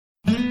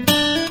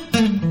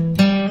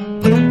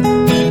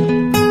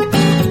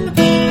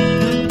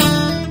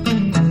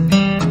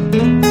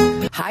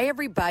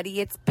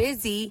everybody. It's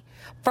Busy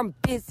from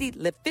Busy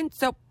Living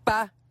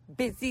Sopa.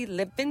 Busy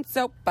Living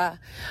Sopa.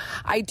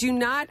 I do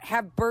not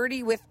have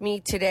Birdie with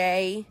me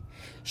today.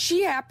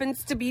 She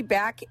happens to be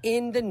back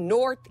in the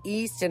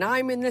Northeast, and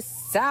I'm in the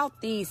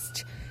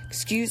Southeast.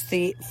 Excuse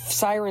the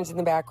sirens in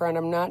the background.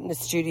 I'm not in the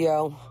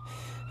studio.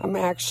 I'm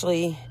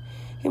actually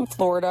in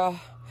Florida,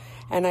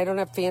 and I don't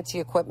have fancy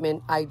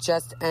equipment. I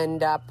just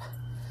end up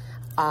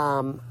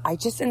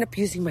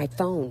using my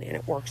phone, and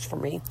it works for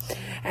me.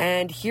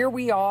 And here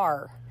we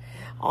are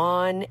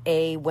on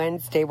a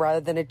Wednesday rather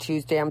than a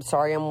Tuesday. I'm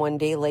sorry I'm one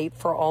day late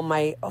for all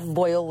my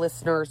loyal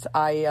listeners.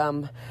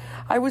 I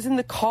was in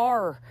the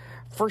car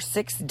for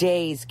 6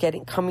 days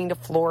coming to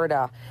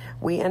Florida.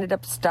 We ended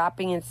up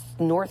stopping in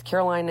North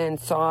Carolina and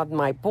saw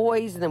my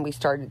boys, and then we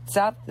stopped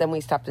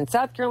in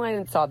South Carolina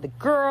and saw the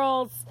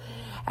girls,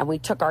 and we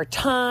took our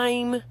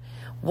time.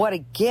 What a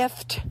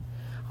gift.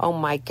 Oh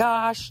my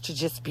gosh, to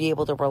just be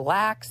able to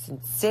relax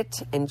and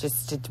sit and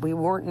we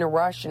weren't in a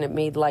rush, and it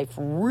made life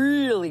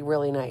really,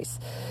 really nice.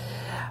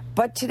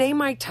 But today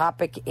my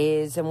topic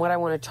is, and what I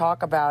want to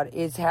talk about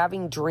is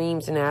having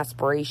dreams and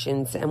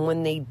aspirations, and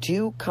when they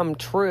do come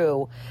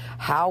true,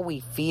 how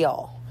we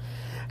feel.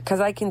 Because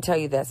I can tell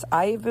you this,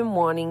 I've been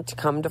wanting to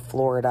come to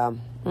Florida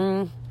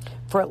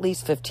for at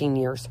least 15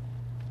 years,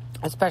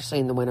 especially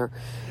in the winter.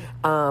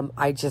 I'm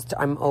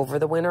over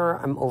the winter.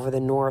 I'm over the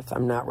north.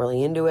 I'm not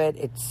really into it.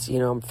 It's,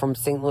 I'm from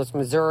St. Louis,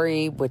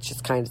 Missouri, which is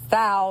kind of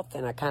south,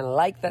 and I kind of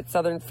like that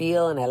southern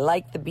feel, and I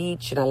like the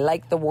beach, and I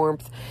like the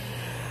warmth.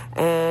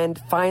 And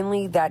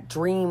finally, that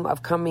dream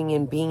of coming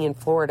and being in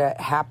Florida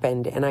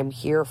happened, and I'm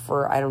here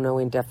for,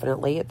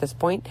 indefinitely at this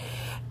point.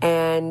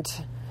 And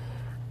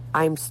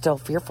I'm still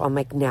fearful. I'm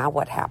like, now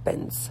what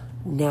happens?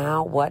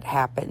 Now what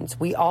happens?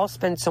 We all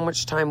spend so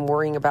much time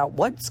worrying about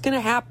what's going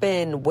to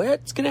happen,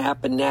 what's going to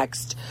happen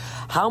next,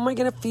 how am I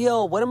going to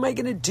feel, what am I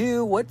going to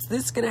do, what's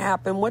this going to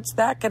happen, what's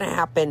that going to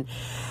happen,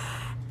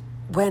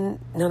 when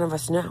none of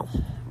us know,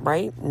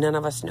 right? None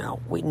of us know.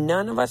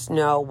 None of us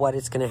know what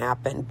is going to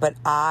happen, but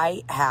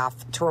I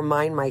have to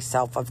remind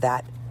myself of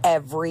that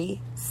every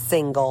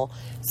single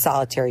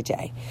solitary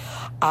day.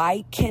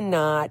 I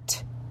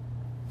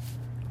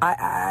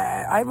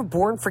have a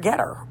born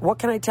forgetter. What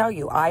can I tell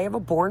you? I have a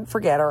born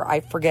forgetter.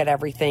 I forget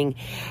everything.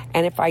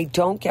 And if I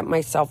don't get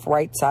myself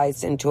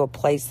right-sized into a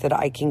place that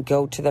I can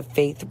go to the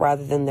faith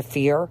rather than the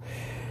fear,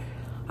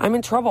 I'm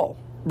in trouble,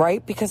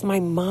 right? Because my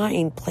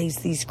mind plays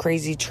these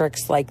crazy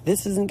tricks like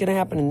this isn't going to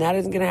happen and that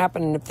isn't going to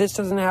happen. And if this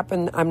doesn't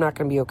happen, I'm not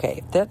going to be okay.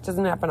 If that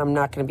doesn't happen, I'm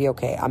not going to be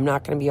okay. I'm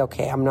not going to be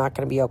okay. I'm not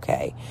going to be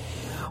okay.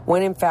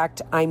 When in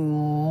fact,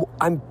 I'm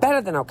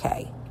better than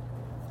okay.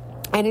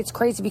 And it's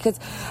crazy because,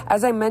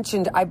 as I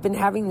mentioned, I've been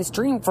having this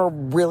dream for a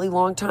really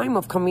long time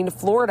of coming to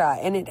Florida,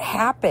 and it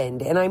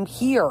happened, and I'm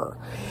here.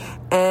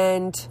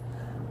 And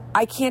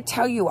I can't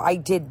tell you I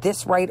did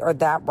this right or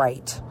that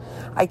right.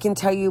 I can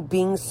tell you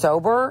being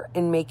sober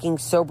and making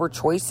sober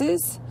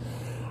choices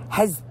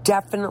has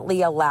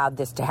definitely allowed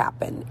this to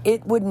happen.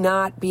 It would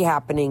not be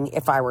happening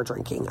if I were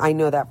drinking. I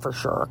know that for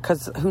sure,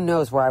 because who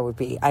knows where I would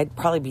be. I'd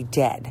probably be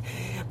dead.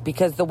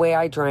 Because the way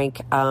I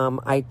drank,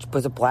 I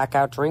was a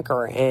blackout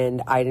drinker,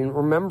 and I didn't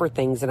remember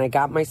things, and I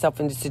got myself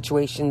into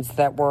situations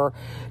that were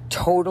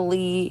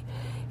totally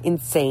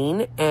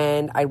insane,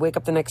 and I'd wake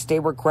up the next day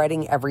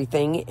regretting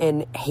everything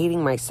and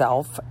hating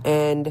myself,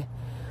 and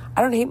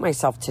I don't hate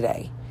myself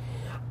today.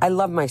 I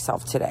love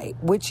myself today,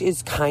 which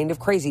is kind of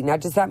crazy. Now,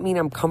 does that mean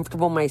I'm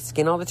comfortable in my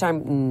skin all the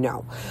time?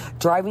 No.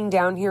 Driving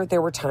down here,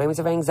 there were times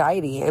of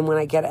anxiety, and when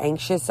I get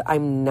anxious,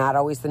 I'm not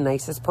always the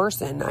nicest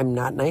person. I'm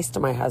not nice to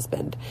my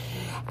husband,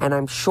 and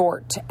I'm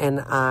short,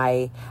 and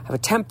I have a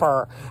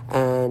temper,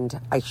 and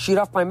I shoot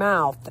off my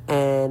mouth,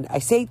 and I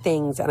say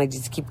things, and I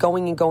just keep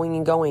going and going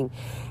and going.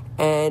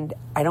 And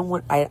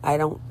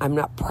I'm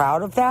not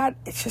proud of that.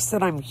 It's just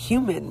that I'm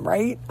human,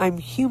 right? I'm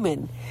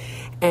human.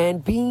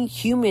 And being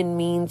human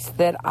means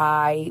that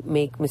I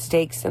make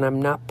mistakes, and I'm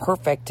not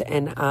perfect,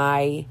 and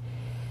I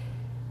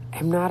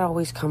am not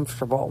always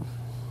comfortable.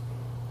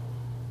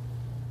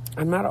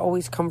 I'm not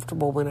always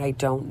comfortable when I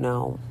don't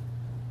know.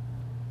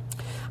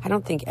 I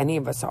don't think any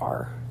of us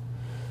are.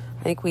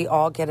 I think we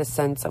all get a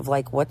sense of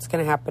like, what's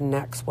going to happen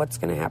next? What's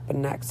going to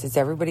happen next? Is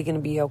everybody going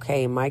to be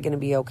okay? Am I going to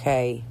be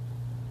okay?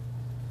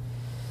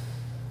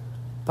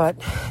 But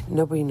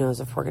nobody knows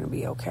if we're going to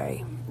be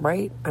okay,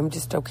 right? I'm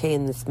just okay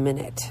in this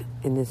minute,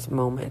 in this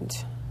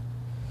moment.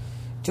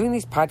 Doing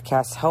these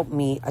podcasts help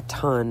me a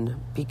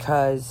ton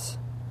because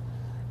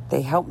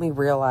they help me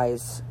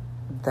realize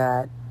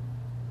that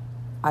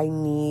I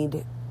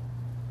need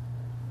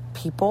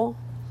people.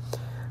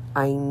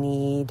 I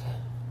need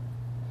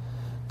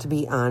to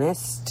be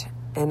honest,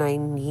 and I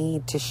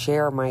need to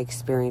share my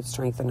experience,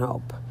 strength, and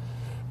hope,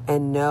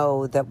 and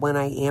know that when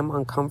I am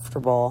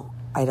uncomfortable,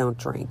 I don't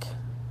drink.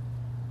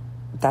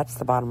 That's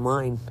the bottom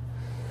line.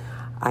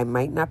 I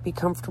might not be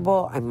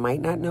comfortable. I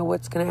might not know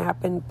what's going to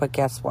happen, but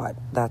guess what?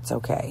 That's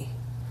okay.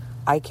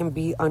 I can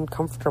be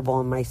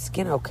uncomfortable in my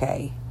skin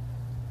okay.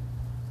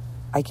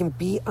 I can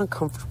be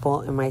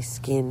uncomfortable in my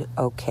skin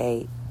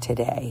okay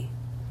today.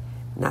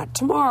 Not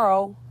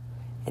tomorrow,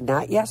 And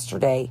not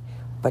yesterday,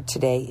 but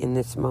today in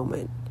this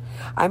moment.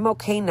 I'm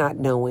okay not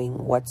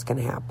knowing what's going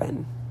to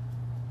happen.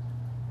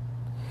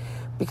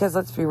 Because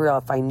let's be real,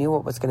 if I knew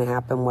what was going to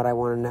happen, what I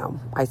want to know.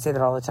 I say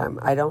that all the time.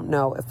 I don't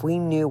know. If we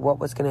knew what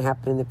was going to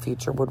happen in the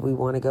future, would we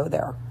want to go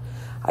there?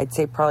 I'd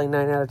say probably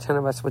 9 out of 10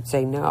 of us would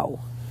say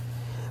no.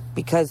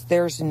 Because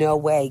there's no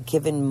way,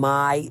 given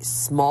my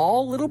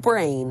small little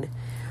brain,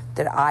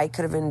 that I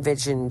could have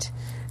envisioned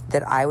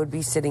that I would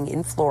be sitting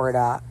in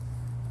Florida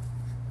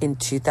in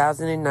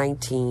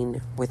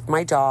 2019 with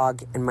my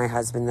dog and my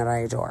husband that I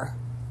adore.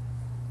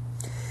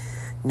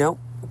 Nope.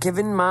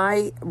 Given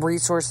my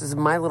resources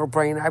and my little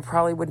brain, I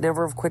probably would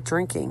never have quit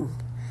drinking.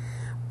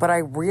 But I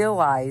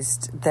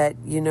realized that,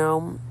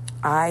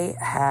 I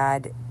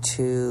had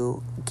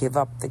to give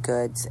up the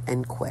goods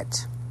and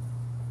quit.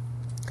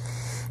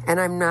 And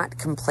I'm not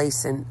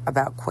complacent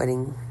about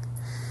quitting,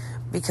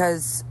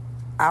 because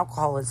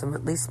alcoholism,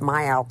 at least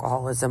my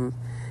alcoholism,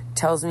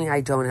 tells me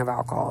I don't have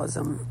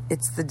alcoholism.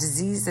 It's the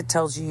disease that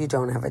tells you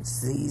don't have a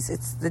disease.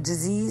 It's the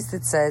disease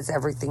that says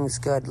everything's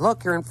good.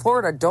 Look, you're in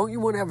Florida. Don't you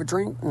want to have a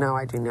drink? No,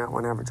 I do not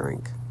want to have a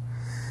drink.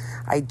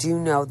 I do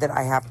know that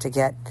I have to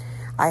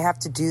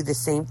do the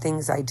same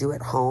things I do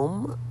at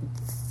home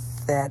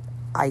that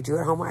I do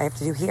at home, I have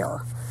to do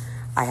here.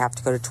 I have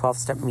to go to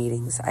 12-step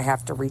meetings. I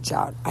have to reach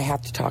out. I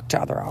have to talk to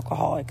other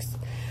alcoholics.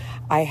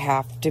 I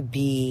have to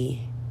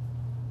be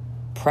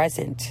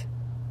present.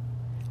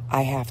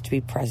 I have to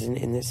be present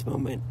in this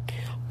moment.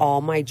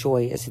 All my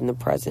joy is in the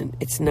present.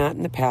 It's not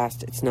in the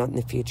past. It's not in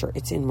the future.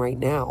 It's in right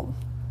now.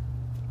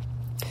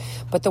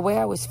 But the way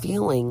I was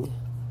feeling,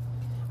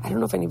 I don't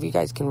know if any of you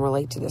guys can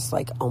relate to this.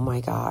 Like, oh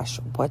my gosh,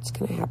 what's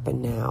going to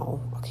happen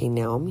now? Okay,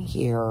 now I'm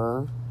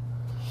here.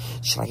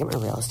 Should I get my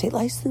real estate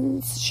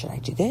license? Should I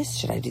do this?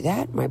 Should I do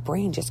that? My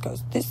brain just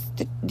goes this.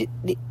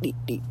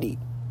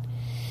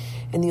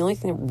 And the only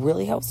thing that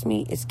really helps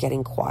me is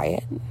getting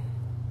quiet,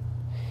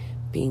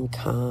 being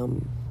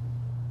calm,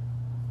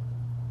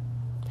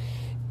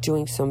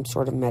 doing some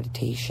sort of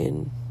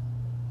meditation,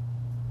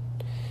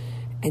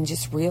 and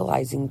just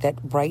realizing that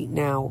right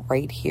now,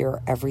 right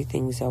here,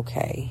 everything's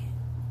okay.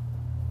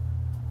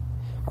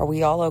 Are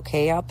we all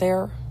okay out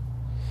there?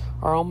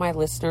 Are all my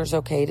listeners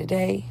okay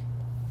today?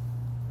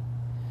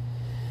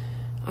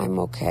 I'm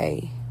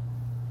okay.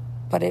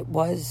 But it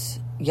was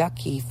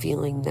yucky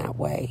feeling that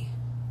way.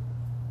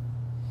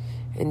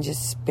 And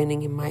just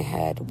spinning in my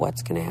head,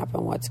 what's going to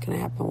happen, what's going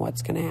to happen,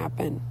 what's going to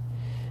happen.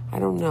 I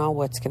don't know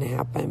what's going to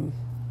happen.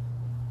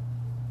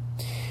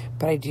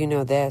 But I do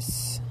know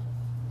this.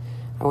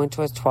 I went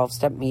to a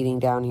 12-step meeting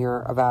down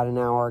here about an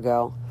hour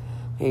ago,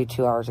 maybe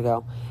 2 hours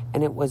ago,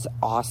 and it was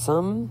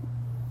awesome.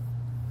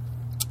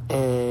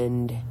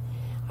 And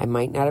I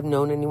might not have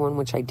known anyone,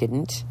 which I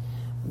didn't,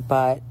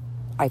 but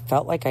I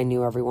felt like I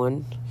knew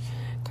everyone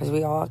because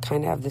we all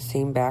kind of have the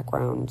same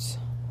backgrounds.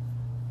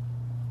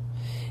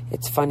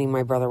 It's funny,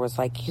 my brother was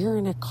like, you're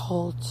in a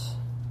cult.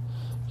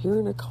 You're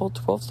in a cult.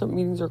 12-step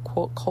meetings are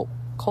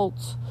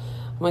cults.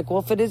 I'm like, well,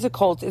 if it is a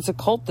cult, it's a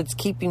cult that's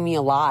keeping me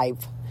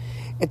alive.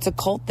 It's a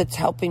cult that's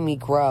helping me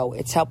grow.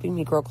 It's helping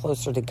me grow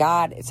closer to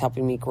God. It's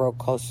helping me grow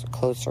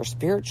closer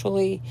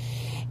spiritually.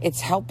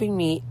 It's helping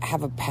me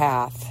have a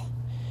path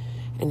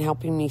and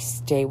helping me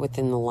stay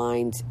within the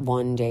lines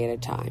one day at a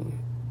time.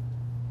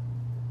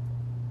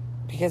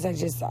 Because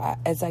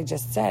as I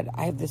just said,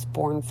 I have this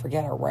born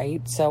forgetter,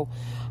 right? So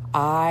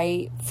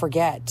I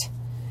forget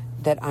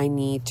that I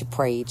need to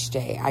pray each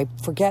day. I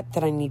forget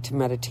that I need to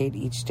meditate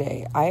each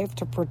day. I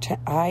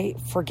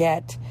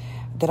forget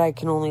that I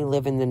can only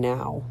live in the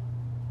now.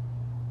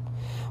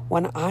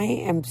 When I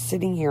am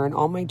sitting here and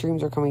all my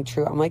dreams are coming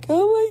true, I'm like,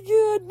 oh my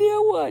God,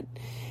 now what?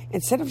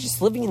 Instead of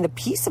just living in the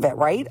peace of it,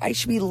 right? I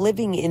should be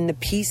living in the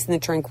peace and the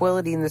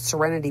tranquility and the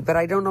serenity, but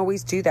I don't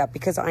always do that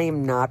because I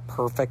am not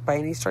perfect by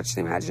any stretch of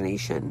the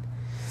imagination.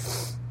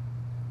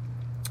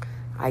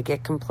 I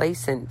get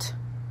complacent.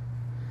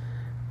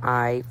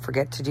 I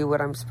forget to do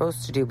what I'm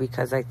supposed to do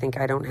because I think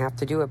I don't have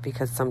to do it,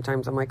 because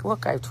sometimes I'm like,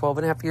 look, I have 12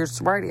 and a half years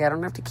sobriety. I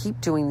don't have to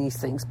keep doing these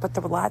things. But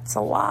that's a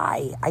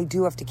lie. I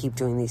do have to keep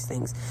doing these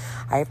things.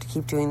 I have to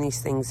keep doing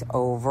these things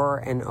over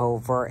and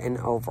over and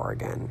over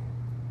again.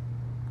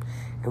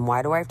 And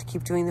why do I have to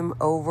keep doing them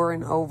over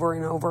and over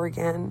and over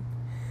again?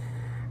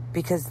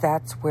 Because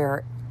that's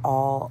where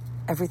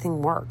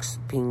everything works,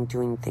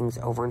 doing things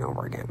over and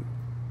over again.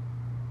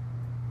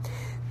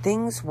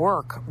 Things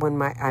work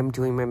when I'm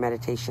doing my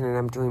meditation and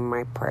I'm doing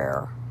my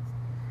prayer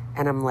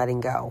and I'm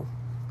letting go.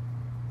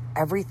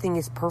 Everything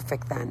is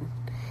perfect then.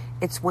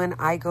 It's when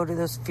I go to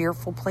those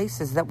fearful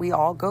places that we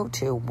all go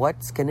to.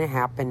 What's going to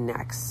happen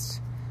next?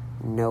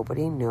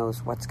 Nobody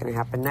knows what's going to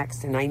happen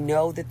next. And I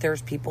know that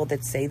there's people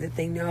that say that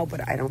they know,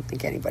 but I don't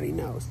think anybody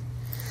knows.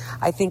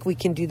 I think we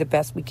can do the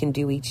best we can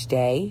do each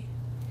day.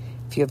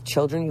 If you have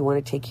children, you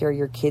want to take care of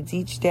your kids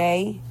each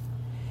day.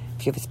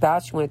 If you have a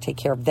spouse, you want to take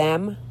care of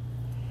them.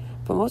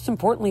 But most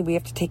importantly, we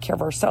have to take care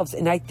of ourselves.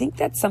 And I think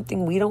that's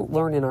something we don't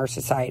learn in our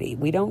society.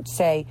 We don't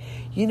say,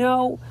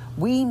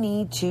 we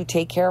need to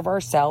take care of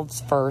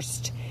ourselves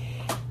first,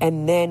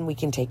 and then we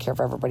can take care of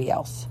everybody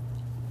else.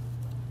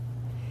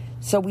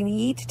 So we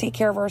need to take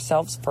care of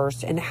ourselves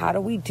first. And how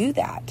do we do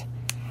that?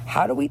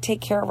 How do we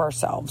take care of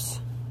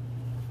ourselves?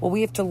 Well,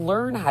 we have to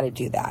learn how to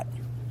do that.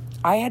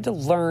 I had to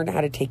learn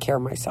how to take care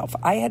of myself.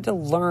 I had to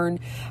learn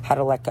how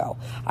to let go.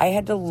 I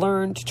had to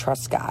learn to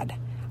trust God.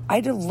 I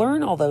had to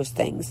learn all those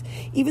things.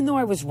 Even though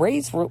I was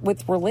raised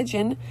with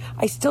religion,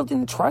 I still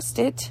didn't trust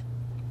it.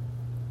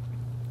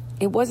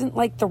 It wasn't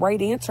like the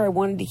right answer I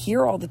wanted to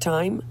hear all the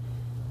time.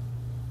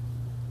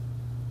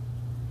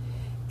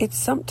 It's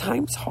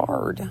sometimes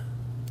hard.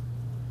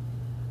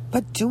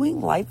 But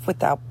doing life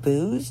without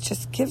booze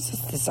just gives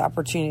us this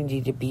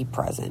opportunity to be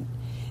present.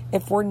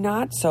 If we're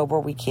not sober,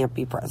 we can't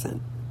be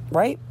present,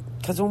 right?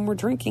 Because when we're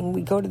drinking,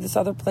 we go to this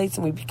other place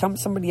and we become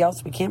somebody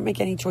else. We can't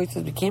make any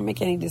choices. We can't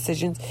make any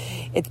decisions.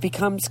 It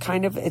becomes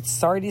it's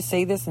sorry to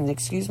say this and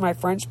excuse my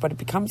French, but it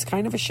becomes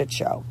kind of a shit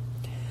show.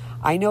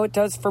 I know it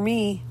does for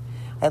me.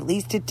 At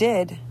least it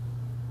did.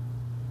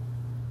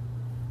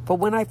 But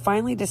when I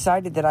finally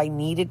decided that I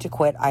needed to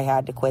quit, I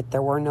had to quit.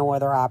 There were no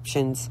other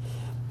options.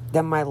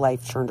 Then my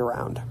life turned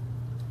around.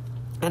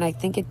 And I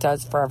think it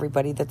does for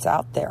everybody that's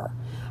out there.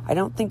 I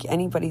don't think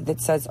anybody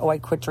that says, I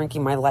quit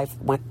drinking, my life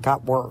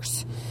got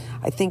worse.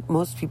 I think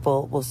most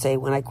people will say,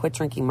 when I quit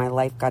drinking, my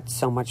life got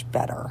so much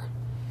better.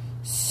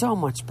 So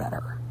much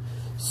better.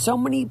 So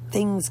many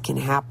things can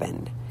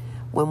happen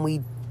when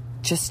we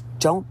just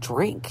don't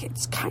drink.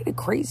 It's kind of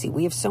crazy.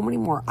 We have so many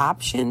more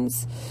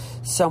options,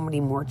 so many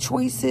more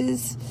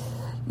choices.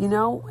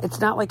 It's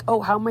not like,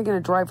 how am I going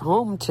to drive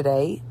home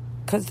today?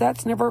 Because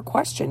that's never a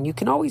question. You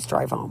can always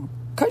drive home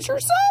because you're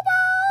sober.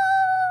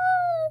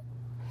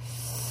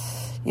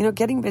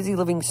 Getting busy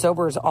living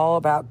sober is all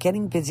about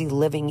getting busy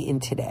living in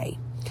today.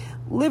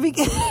 Living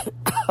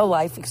a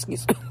life,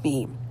 excuse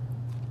me.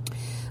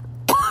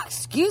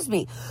 Excuse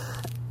me.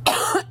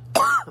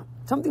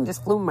 Something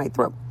just flew in my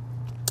throat.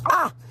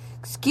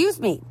 Excuse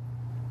me.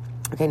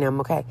 Okay, now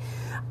I'm okay.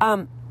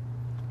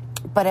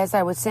 But as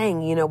I was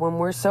saying, when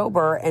we're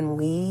sober and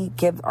we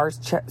give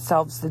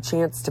ourselves the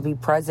chance to be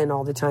present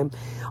all the time,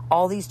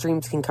 all these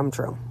dreams can come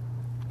true.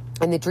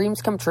 And the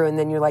dreams come true, and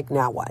then you're like,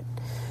 now what?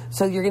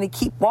 So you're going to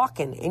keep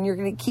walking, and you're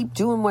going to keep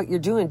doing what you're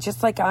doing,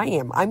 just like I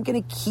am. I'm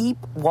going to keep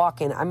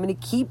walking. I'm going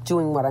to keep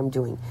doing what I'm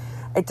doing.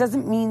 It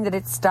doesn't mean that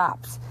it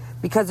stops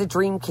because a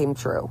dream came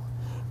true.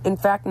 In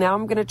fact, now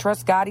I'm going to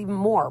trust God even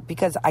more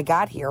because I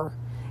got here.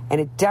 And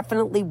it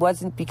definitely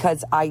wasn't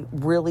because I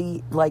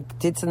really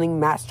did something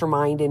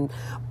mastermind and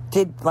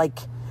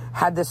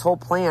had this whole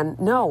plan.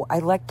 No, I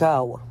let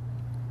go.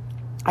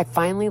 I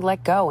finally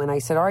let go. And I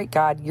said, all right,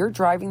 God, you're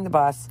driving the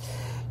bus.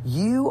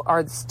 You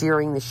are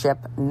steering the ship,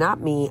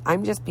 not me.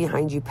 I'm just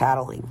behind you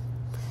paddling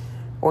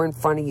or in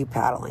front of you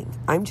paddling.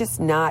 I'm just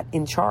not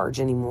in charge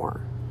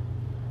anymore.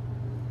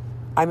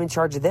 I'm in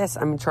charge of this.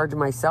 I'm in charge of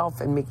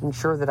myself and making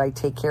sure that I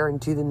take care and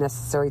do the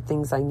necessary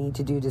things I need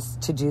to do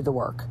to do the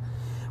work.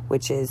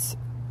 Which is,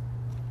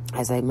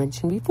 as I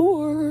mentioned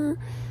before,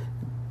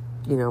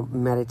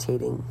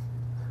 meditating,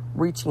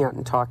 reaching out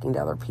and talking to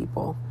other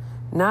people,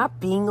 not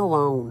being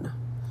alone.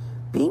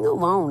 Being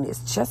alone is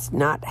just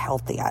not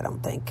healthy, I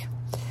don't think.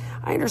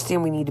 I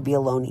understand we need to be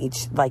alone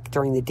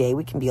during the day.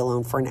 We can be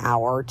alone for an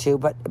hour or two,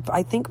 but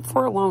I think if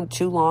we're alone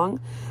too long,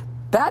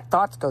 bad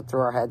thoughts go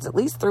through our heads, at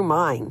least through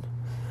mine.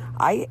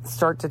 I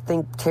start to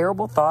think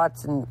terrible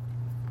thoughts and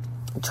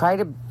try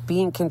to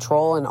be in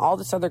control and all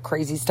this other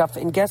crazy stuff.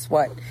 And guess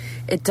what?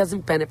 It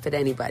doesn't benefit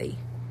anybody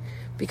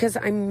because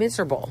I'm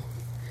miserable.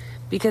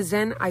 Because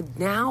then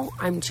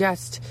I'm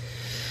just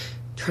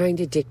trying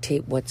to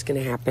dictate what's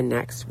going to happen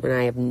next when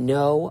I have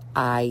no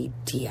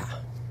idea.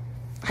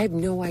 I have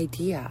no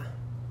idea.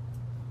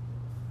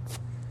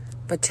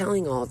 But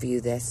telling all of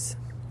you this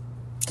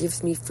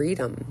gives me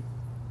freedom.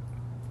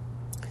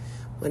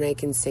 When I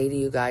can say to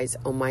you guys,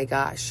 oh my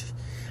gosh,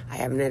 I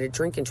haven't had a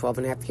drink in 12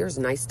 and a half years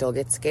and I still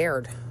get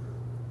scared.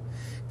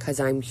 Because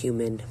I'm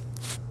human.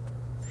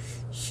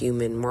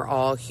 We're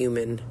all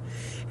human.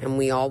 And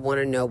we all want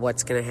to know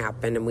what's going to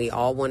happen. And we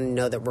all want to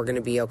know that we're going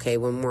to be okay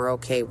when we're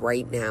okay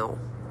right now.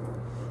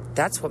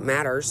 That's what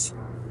matters.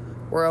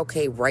 We're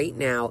okay right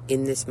now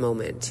in this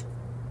moment.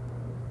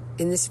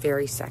 In this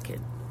very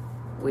second.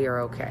 We are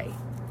okay.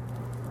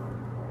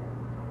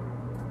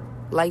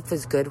 Life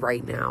is good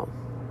right now.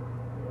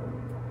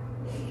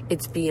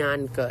 It's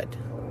beyond good.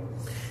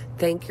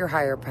 Thank your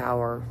higher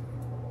power.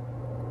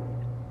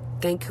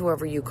 Thank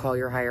whoever you call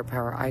your higher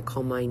power. I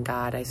call mine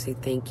God. I say,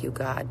 thank you,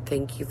 God.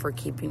 Thank you for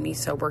keeping me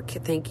sober.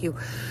 Thank you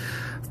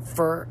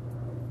for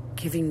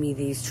giving me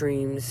these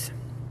dreams.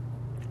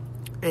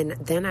 And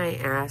then I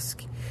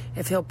ask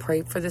if he'll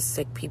pray for the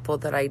sick people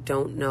that I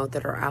don't know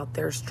that are out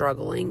there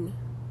struggling.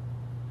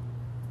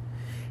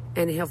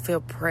 And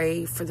he'll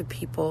pray for the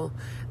people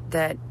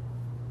that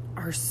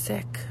are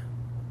sick.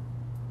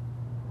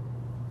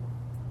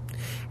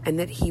 And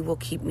that he will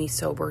keep me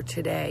sober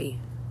today.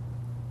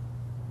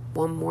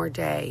 One more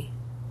day.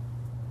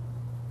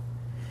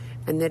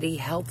 And that he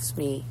helps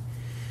me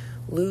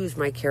lose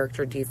my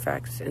character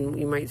defects. And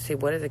you might say,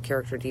 what is a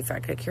character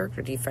defect? A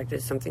character defect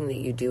is something that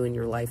you do in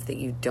your life that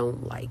you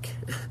don't like.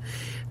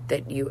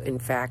 That you, in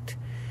fact,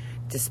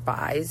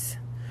 despise.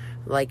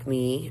 Like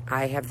me,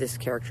 I have this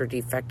character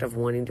defect of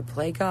wanting to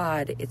play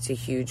God. It's a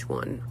huge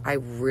one. I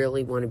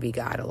really want to be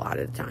God a lot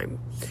of the time.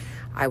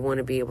 I want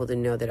to be able to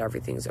know that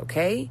everything's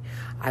okay.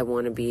 I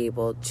want to be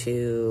able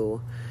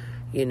to,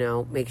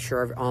 make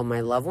sure all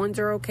my loved ones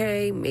are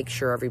okay, make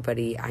sure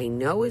everybody I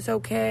know is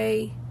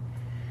okay.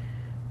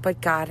 But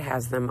God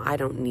has them. I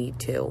don't need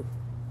to.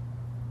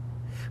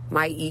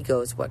 My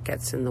ego is what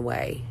gets in the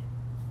way.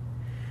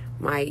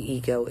 My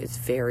ego is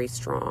very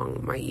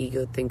strong. My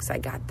ego thinks I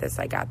got this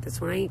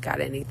when I ain't got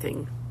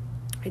anything.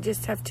 I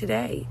just have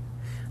today.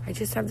 I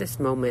just have this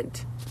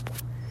moment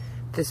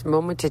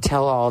to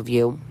tell all of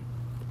you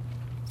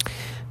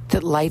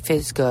that life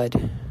is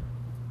good.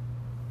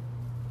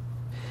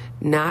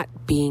 Not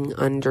being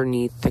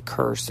underneath the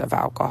curse of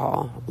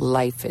alcohol.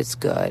 Life is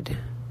good.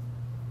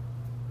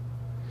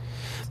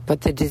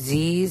 But the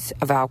disease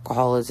of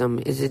alcoholism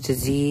is a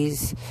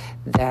disease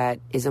that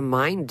is a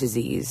mind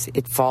disease.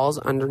 It falls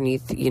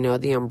underneath,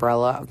 the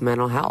umbrella of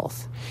mental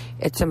health.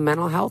 It's a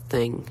mental health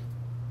thing.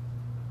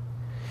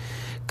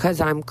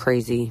 'Cause I'm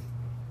crazy.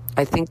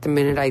 I think the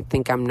minute I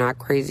think I'm not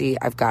crazy,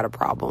 I've got a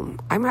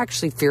problem. I'm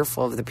actually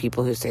fearful of the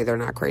people who say they're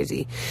not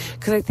crazy,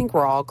 because I think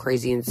we're all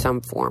crazy in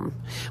some form.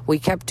 We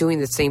kept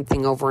doing the same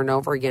thing over and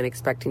over again,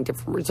 expecting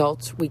different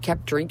results. We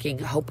kept drinking,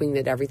 hoping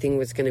that everything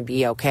was going to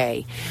be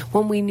okay,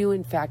 when we knew,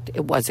 in fact,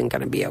 it wasn't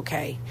going to be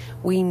okay.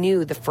 We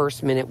knew the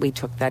first minute we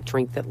took that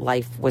drink that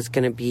life was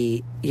going to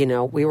be,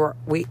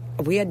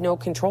 we had no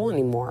control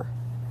anymore.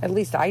 At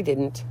least I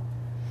didn't.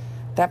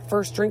 That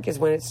first drink is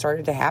when it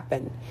started to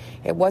happen.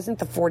 It wasn't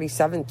the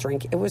 47th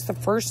drink. It was the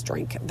first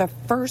drink. The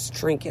first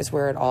drink is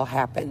where it all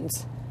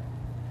happens.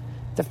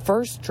 The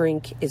first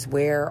drink is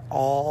where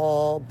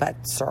all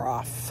bets are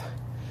off.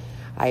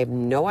 I have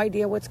no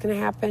idea what's going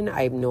to happen.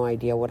 I have no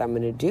idea what I'm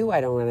going to do.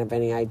 I don't have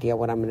any idea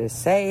what I'm going to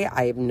say.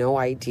 I have no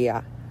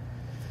idea.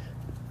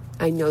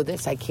 I know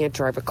this. I can't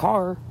drive a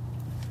car.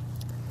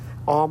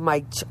 All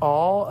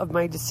of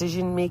my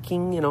decision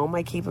making and all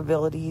my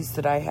capabilities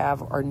that I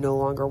have are no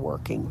longer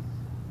working.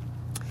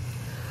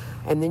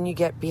 And then you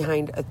get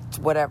behind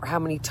how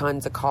many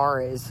tons a car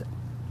is,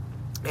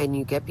 and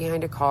you get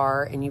behind a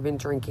car and you've been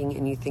drinking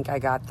and you think, I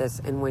got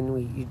this, and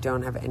when you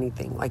don't have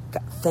anything. Like,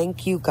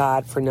 thank you,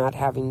 God, for not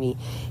having me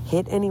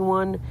hit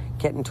anyone,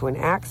 get into an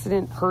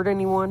accident, hurt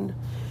anyone.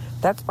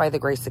 That's by the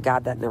grace of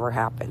God that never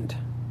happened.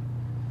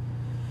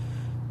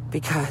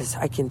 Because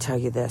I can tell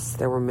you this,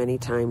 there were many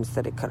times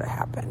that it could have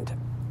happened.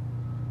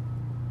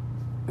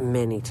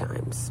 Many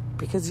times.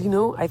 Because,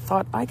 I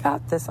thought, I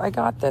got this.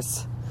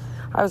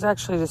 I was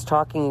actually just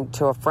talking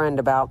to a friend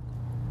about,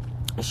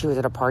 she was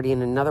at a party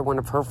and another one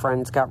of her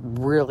friends got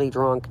really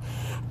drunk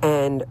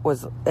and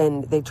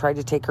they tried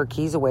to take her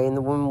keys away, and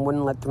the woman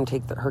wouldn't let them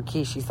take her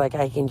keys. She's like,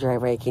 I can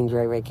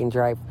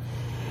drive.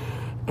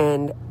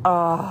 And,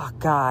 oh,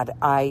 God,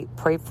 I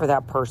pray for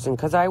that person,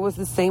 because I was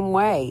the same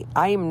way.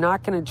 I am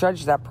not going to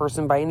judge that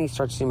person by any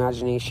stretch of the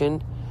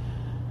imagination.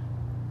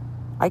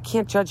 I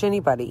can't judge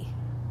anybody,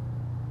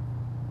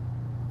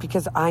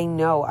 because I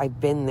know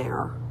I've been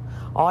there.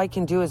 All I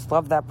can do is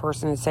love that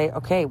person and say,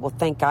 okay, well,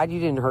 thank God you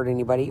didn't hurt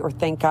anybody, or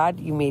thank God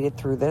you made it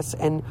through this,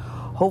 and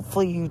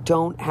hopefully you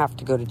don't have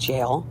to go to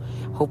jail.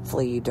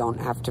 Hopefully you don't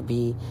have to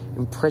be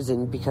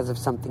imprisoned because of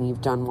something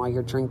you've done while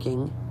you're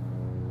drinking.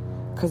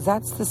 Because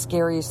that's the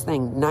scariest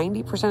thing.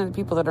 90% of the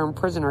people that are in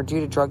prison are due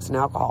to drugs and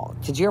alcohol.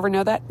 Did you ever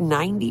know that?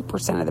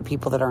 90% of the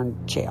people that are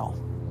in jail.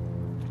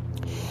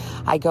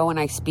 I go and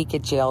I speak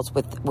at jails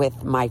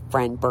with my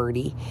friend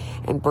Birdie.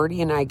 And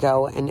Birdie and I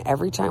go, and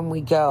every time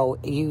we go,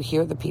 you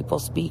hear the people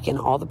speak, and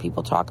all the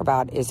people talk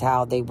about is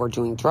how they were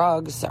doing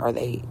drugs, or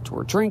they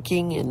were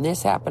drinking, and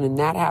this happened and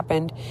that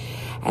happened,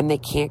 and they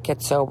can't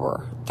get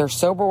sober. They're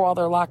sober while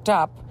they're locked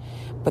up,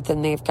 but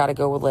then they've got to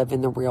go live in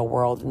the real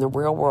world, and the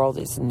real world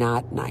is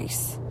not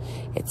nice.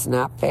 It's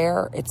not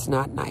fair. It's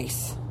not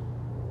nice.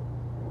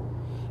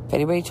 If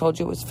anybody told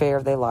you it was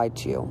fair, they lied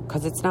to you,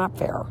 because it's not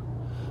fair.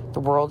 The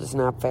world is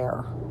not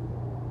fair.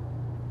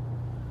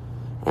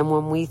 And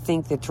when we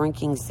think that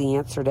drinking's the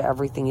answer to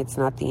everything, it's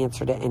not the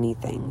answer to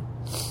anything.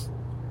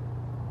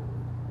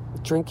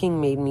 Drinking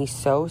made me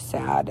so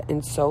sad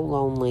and so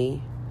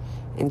lonely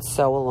and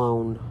so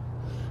alone.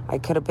 I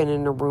could have been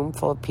in a room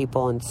full of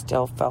people and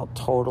still felt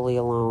totally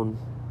alone.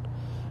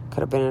 Could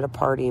have been at a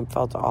party and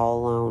felt all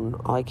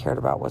alone. All I cared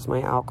about was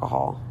my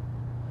alcohol.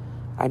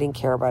 I didn't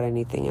care about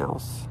anything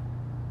else.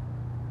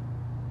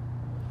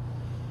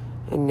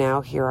 And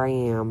now here I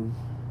am,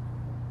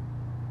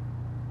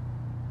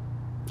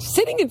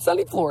 sitting in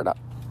sunny Florida,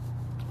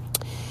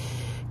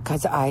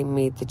 because I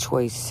made the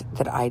choice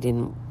that I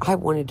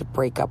wanted to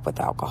break up with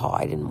alcohol.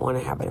 I didn't want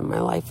to have it in my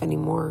life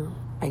anymore.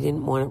 I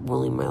didn't want it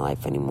ruling my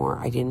life anymore.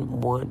 I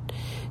didn't want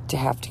to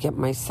have to get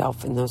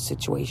myself in those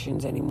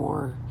situations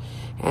anymore.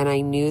 And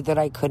I knew that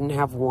I couldn't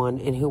have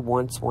one, and who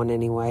wants one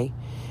anyway?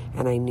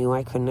 And I knew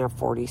I couldn't have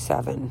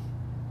 47.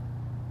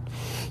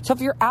 So if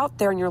you're out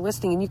there and you're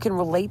listening and you can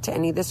relate to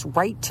any of this,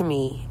 write to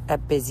me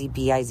at Bizzy,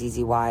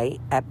 B-I-Z-Z-Y,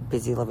 at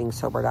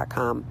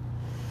BizzyLivingSober.com.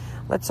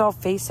 Let's all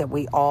face it,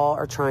 we all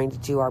are trying to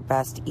do our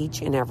best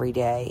each and every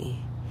day.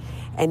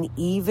 And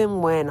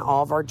even when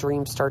all of our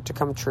dreams start to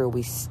come true,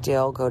 we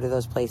still go to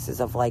those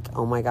places of like,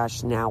 oh my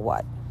gosh, now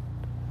what?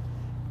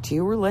 Do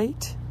you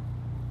relate?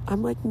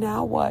 I'm like,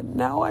 now what?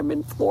 Now I'm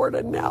in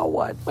Florida. Now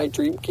what? My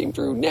dream came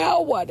true.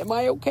 Now what? Am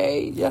I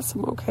okay? Yes,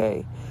 I'm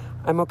okay.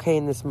 I'm okay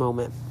in this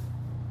moment.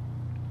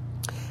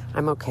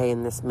 I'm okay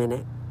in this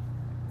minute,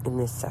 in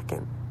this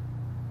second.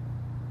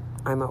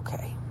 I'm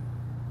okay.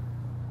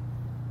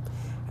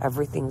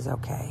 Everything's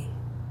okay.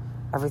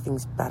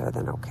 Everything's better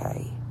than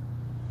okay.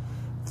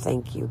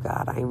 Thank you,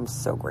 God. I am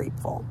so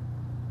grateful.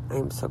 I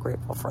am so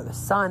grateful for the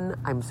sun.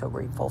 I'm so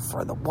grateful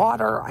for the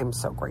water. I'm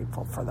so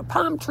grateful for the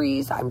palm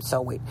trees. I'm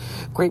so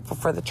grateful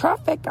for the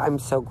traffic. I'm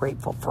so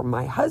grateful for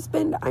my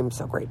husband. I'm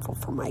so grateful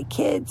for my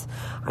kids.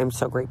 I'm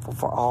so grateful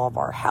for all of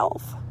our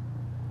health.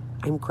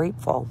 I'm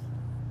grateful.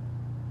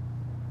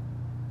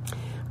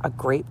 A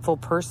grateful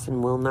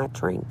person will not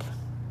drink.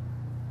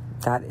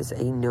 That is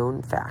a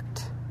known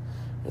fact.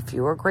 If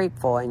you are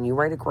grateful and you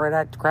write a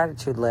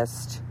gratitude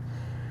list,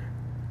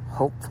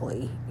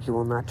 hopefully you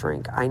will not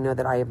drink. I know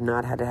that I have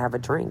not had to have a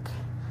drink.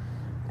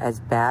 As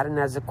bad and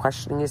as the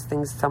questioning as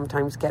things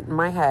sometimes get in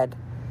my head,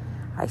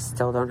 I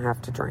still don't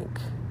have to drink.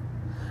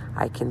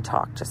 I can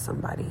talk to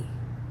somebody.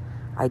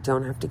 I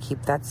don't have to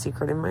keep that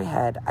secret in my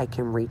head. I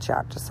can reach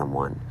out to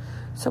someone.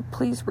 So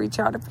please reach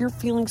out if you're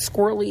feeling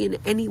squirrely in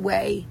any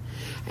way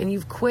and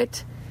you've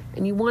quit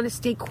and you want to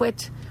stay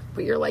quit,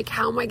 but you're like,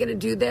 how am I going to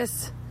do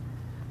this?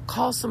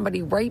 Call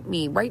somebody, write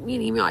me an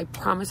email. I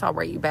promise I'll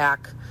write you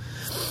back.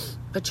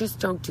 But just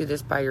don't do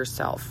this by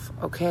yourself,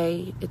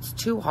 okay? It's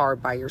too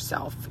hard by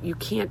yourself. You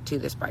can't do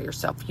this by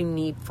yourself. You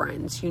need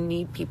friends. You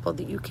need people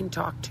that you can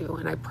talk to,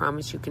 and I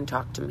promise you can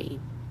talk to me.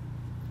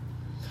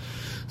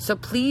 So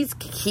please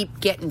keep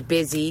getting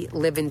busy,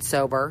 living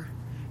sober,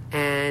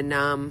 and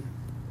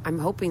I'm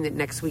hoping that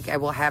next week I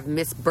will have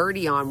Miss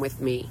Birdie on with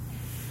me.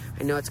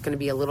 I know it's going to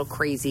be a little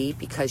crazy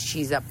because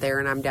she's up there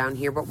and I'm down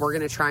here, but we're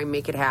going to try and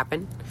make it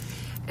happen.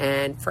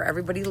 And for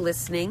everybody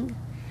listening,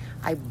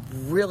 I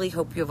really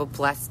hope you have a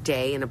blessed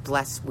day and a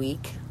blessed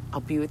week.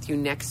 I'll be with you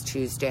next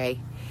Tuesday.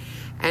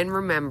 And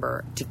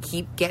remember to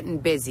keep getting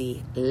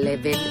busy,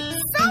 living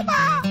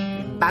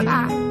sober.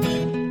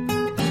 Bye-bye.